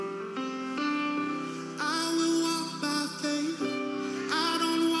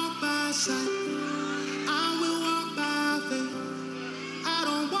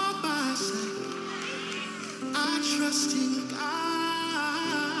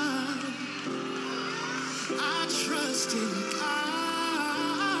trust in God.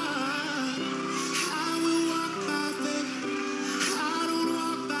 I will walk by faith. I don't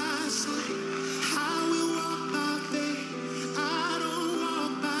walk by sight. I will walk by faith. I don't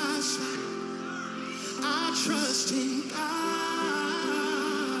walk by sight. I trust in God.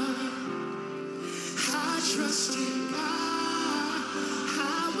 I trust in God.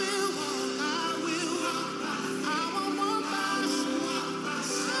 I will walk. I will walk. I won't walk by sight.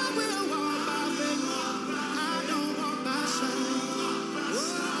 I will walk by faith. I don't walk by sight.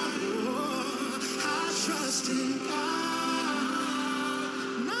 Oh, I trust in God.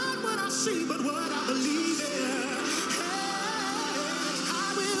 Not what I see, but what I believe in. Hey,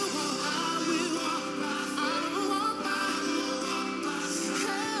 I will walk. I will walk. I don't walk by.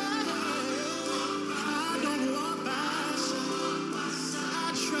 Hey, I don't walk by sight.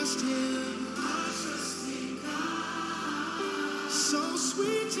 I trust Him. So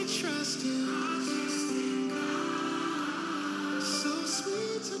sweet to trust Him. So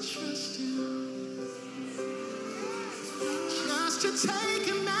sweet to trust Him. Just to take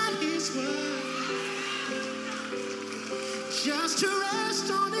Him at His word. Just to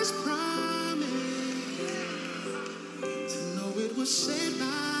rest on His promise. To know it was said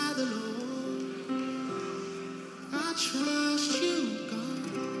by the Lord. I trust You, God.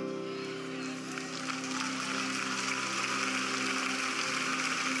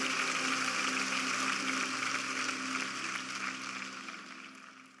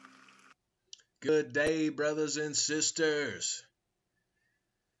 Good day, brothers and sisters.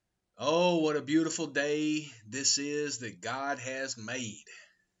 Oh, what a beautiful day this is that God has made.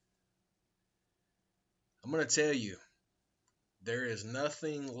 I'm going to tell you, there is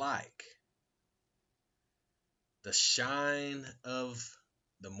nothing like the shine of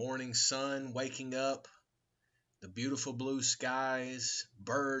the morning sun waking up, the beautiful blue skies,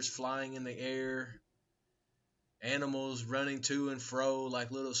 birds flying in the air, animals running to and fro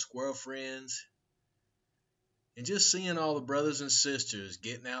like little squirrel friends. And just seeing all the brothers and sisters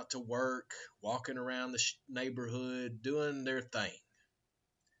getting out to work, walking around the neighborhood, doing their thing.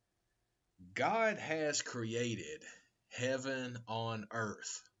 God has created heaven on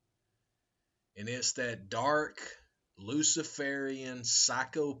earth. And it's that dark, Luciferian,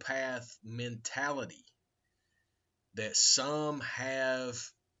 psychopath mentality that some have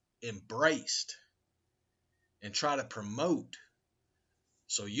embraced and try to promote.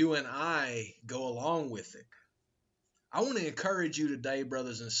 So you and I go along with it. I want to encourage you today,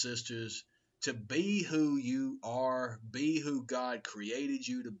 brothers and sisters, to be who you are, be who God created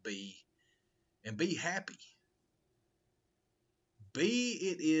you to be, and be happy. Be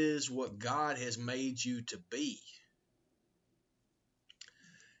it is what God has made you to be.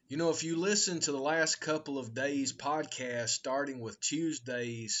 You know, if you listen to the last couple of days' podcast, starting with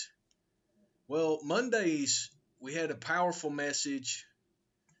Tuesdays, well, Mondays, we had a powerful message.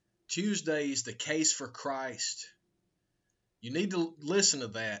 Tuesdays, the case for Christ. You need to listen to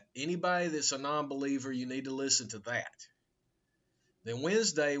that. Anybody that's a non-believer, you need to listen to that. Then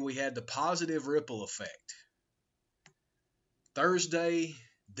Wednesday, we had the positive ripple effect. Thursday,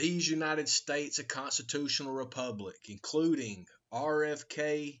 these United States a constitutional republic, including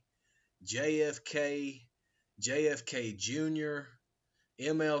RFK, JFK, JFK Jr.,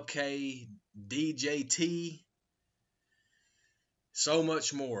 MLK, DJT, so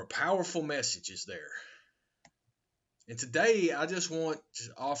much more. Powerful messages there. And today, I just want to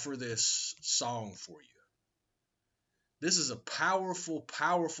offer this song for you. This is a powerful,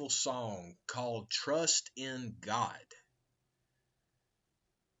 powerful song called Trust in God.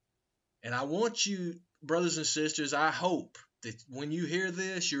 And I want you, brothers and sisters, I hope that when you hear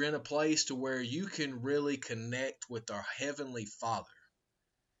this, you're in a place to where you can really connect with our Heavenly Father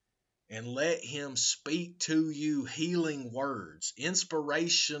and let Him speak to you healing words,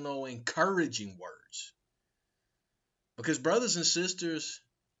 inspirational, encouraging words. Because, brothers and sisters,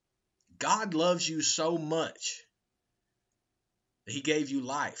 God loves you so much that He gave you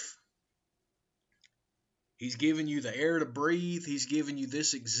life. He's given you the air to breathe. He's given you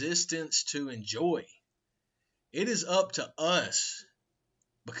this existence to enjoy. It is up to us,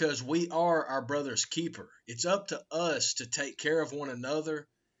 because we are our brother's keeper. It's up to us to take care of one another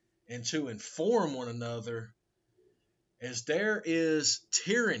and to inform one another, as there is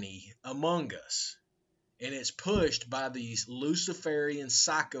tyranny among us. And it's pushed by these Luciferian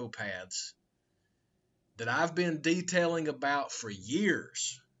psychopaths that I've been detailing about for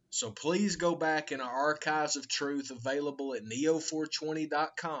years. So please go back in our archives of truth available at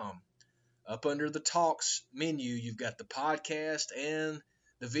neo420.com. Up under the talks menu, you've got the podcast and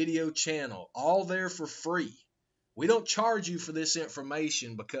the video channel, all there for free. We don't charge you for this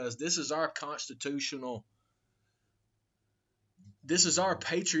information because this is our constitutional This is our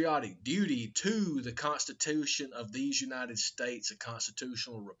patriotic duty to the Constitution of these United States, a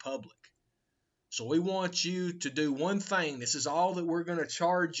constitutional republic. So we want you to do one thing. This is all that we're going to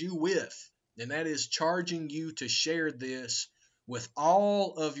charge you with, and that is charging you to share this with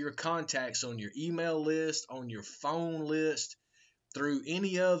all of your contacts on your email list, on your phone list, through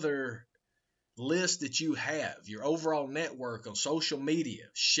any other list that you have, your overall network on social media.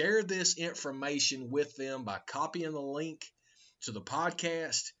 Share this information with them by copying the link to the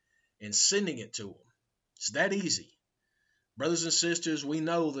podcast and sending it to them. It's that easy. Brothers and sisters, we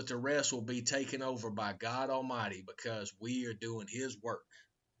know that the rest will be taken over by God Almighty because we are doing His work.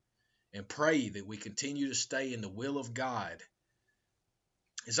 And pray that we continue to stay in the will of God.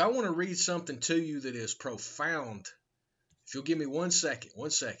 As I want to read something to you that is profound. If you'll give me 1 second.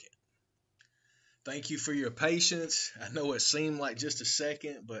 Thank you for your patience. I know it seemed like just a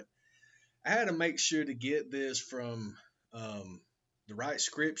second, but I had to make sure to get this from the right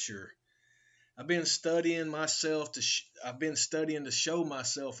scripture. I've been studying to show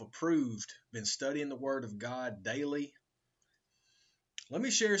myself approved. Been studying the Word of God daily. Let me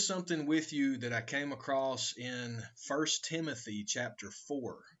share something with you that I came across in 1 Timothy chapter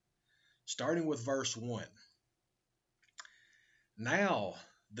 4, starting with verse 1. Now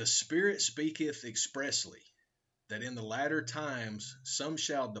the Spirit speaketh expressly, that in the latter times some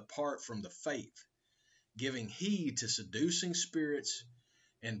shall depart from the faith, giving heed to seducing spirits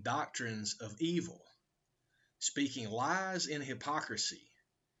and doctrines of evil, speaking lies in hypocrisy,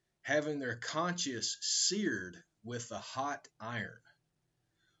 having their conscience seared with a hot iron,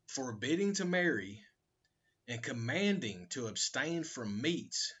 forbidding to marry, and commanding to abstain from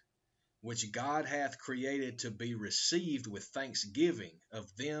meats, which God hath created to be received with thanksgiving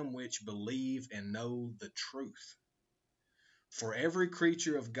of them which believe and know the truth. For every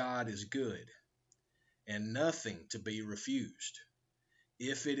creature of God is good, and nothing to be refused,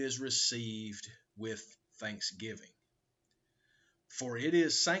 if it is received with thanksgiving. For it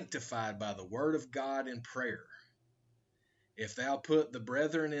is sanctified by the word of God and prayer. If thou put the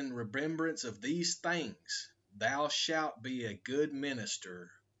brethren in remembrance of these things, thou shalt be a good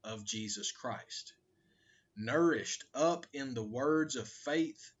minister of Jesus Christ, nourished up in the words of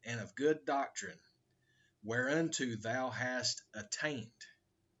faith and of good doctrine, whereunto thou hast attained.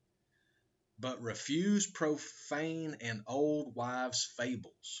 But refuse profane and old wives'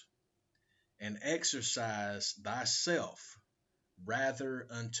 fables, and exercise thyself rather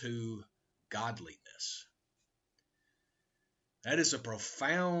unto godliness. That is a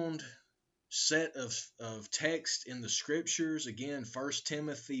profound set of text in the scriptures. Again, 1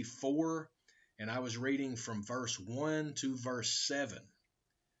 Timothy 4, and I was reading from verse 1 to verse 7.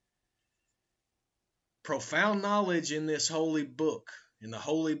 Profound knowledge in this holy book, in the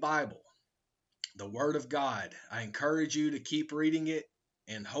Holy Bible, the Word of God. I encourage you to keep reading it,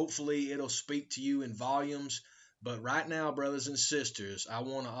 and hopefully it'll speak to you in volumes. But right now, brothers and sisters, I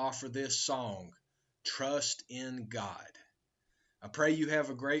want to offer this song, Trust in God. I pray you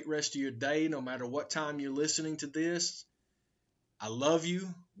have a great rest of your day, no matter what time you're listening to this. I love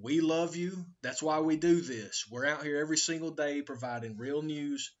you. We love you. That's why we do this. We're out here every single day providing real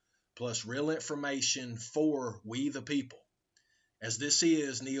news plus real information for we the people. As this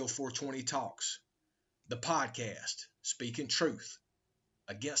is Neo 420 Talks, the podcast, speaking truth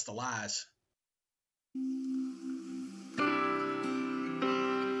against the lies.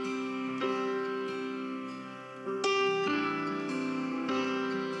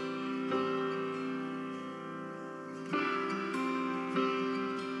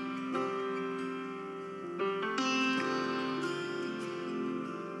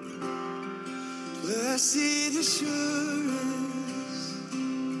 Blessed assurance,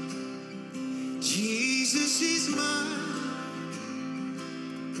 Jesus is mine.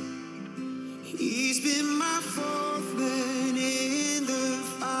 He's been my fourth man in the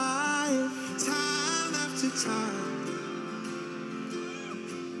fire, time after time.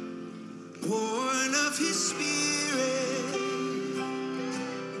 Born of His Spirit,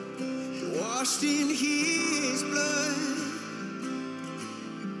 washed in His blood.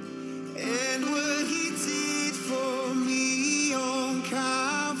 And what He did for me on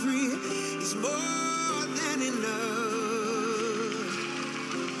Calvary is more than enough.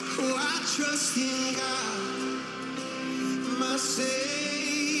 Oh, I trust in God, my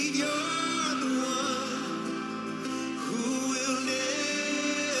Savior, the one who will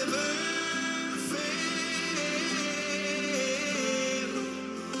never fail.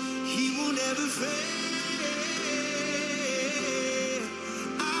 He will never fail.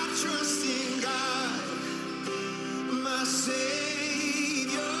 Trust in God, my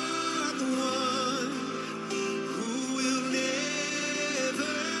Savior, the one who will never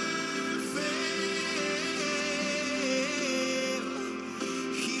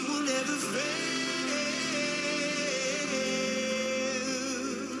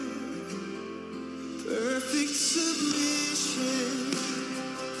perfect submission.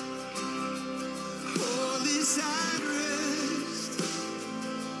 All is at rest.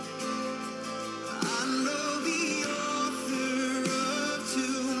 I know the author of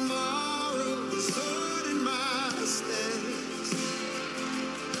tomorrow is ordering my steps.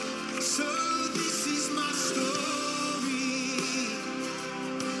 So this is my story,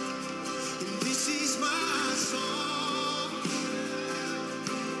 and this is my song.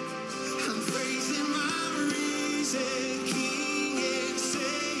 I'm praising my risen King and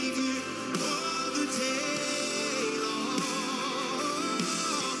Savior all the day long.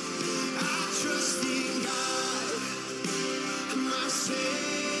 I trust in God, my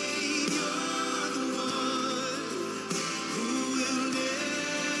Savior, the one who will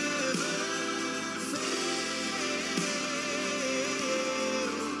never fail.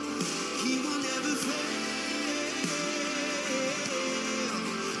 He will never fail.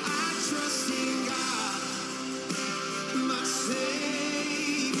 I trust in God, my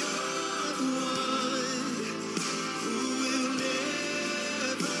Savior, the one who will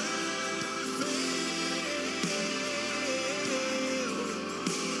never fail.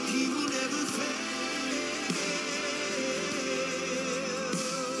 He will never fail.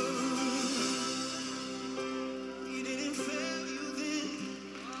 He didn't fail you then.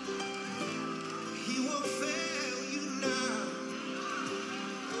 He won't fail you now.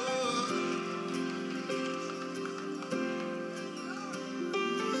 Oh.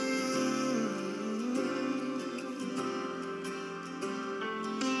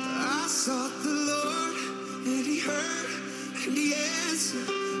 I sought the Lord, and He heard, and He answered.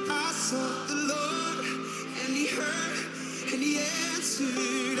 I sought the Lord, and He heard, and He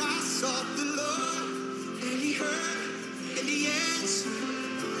answered. I sought the Lord, and He heard, and He answered.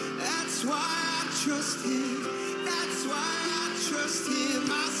 That's why I trust Him. That's why I trust Him.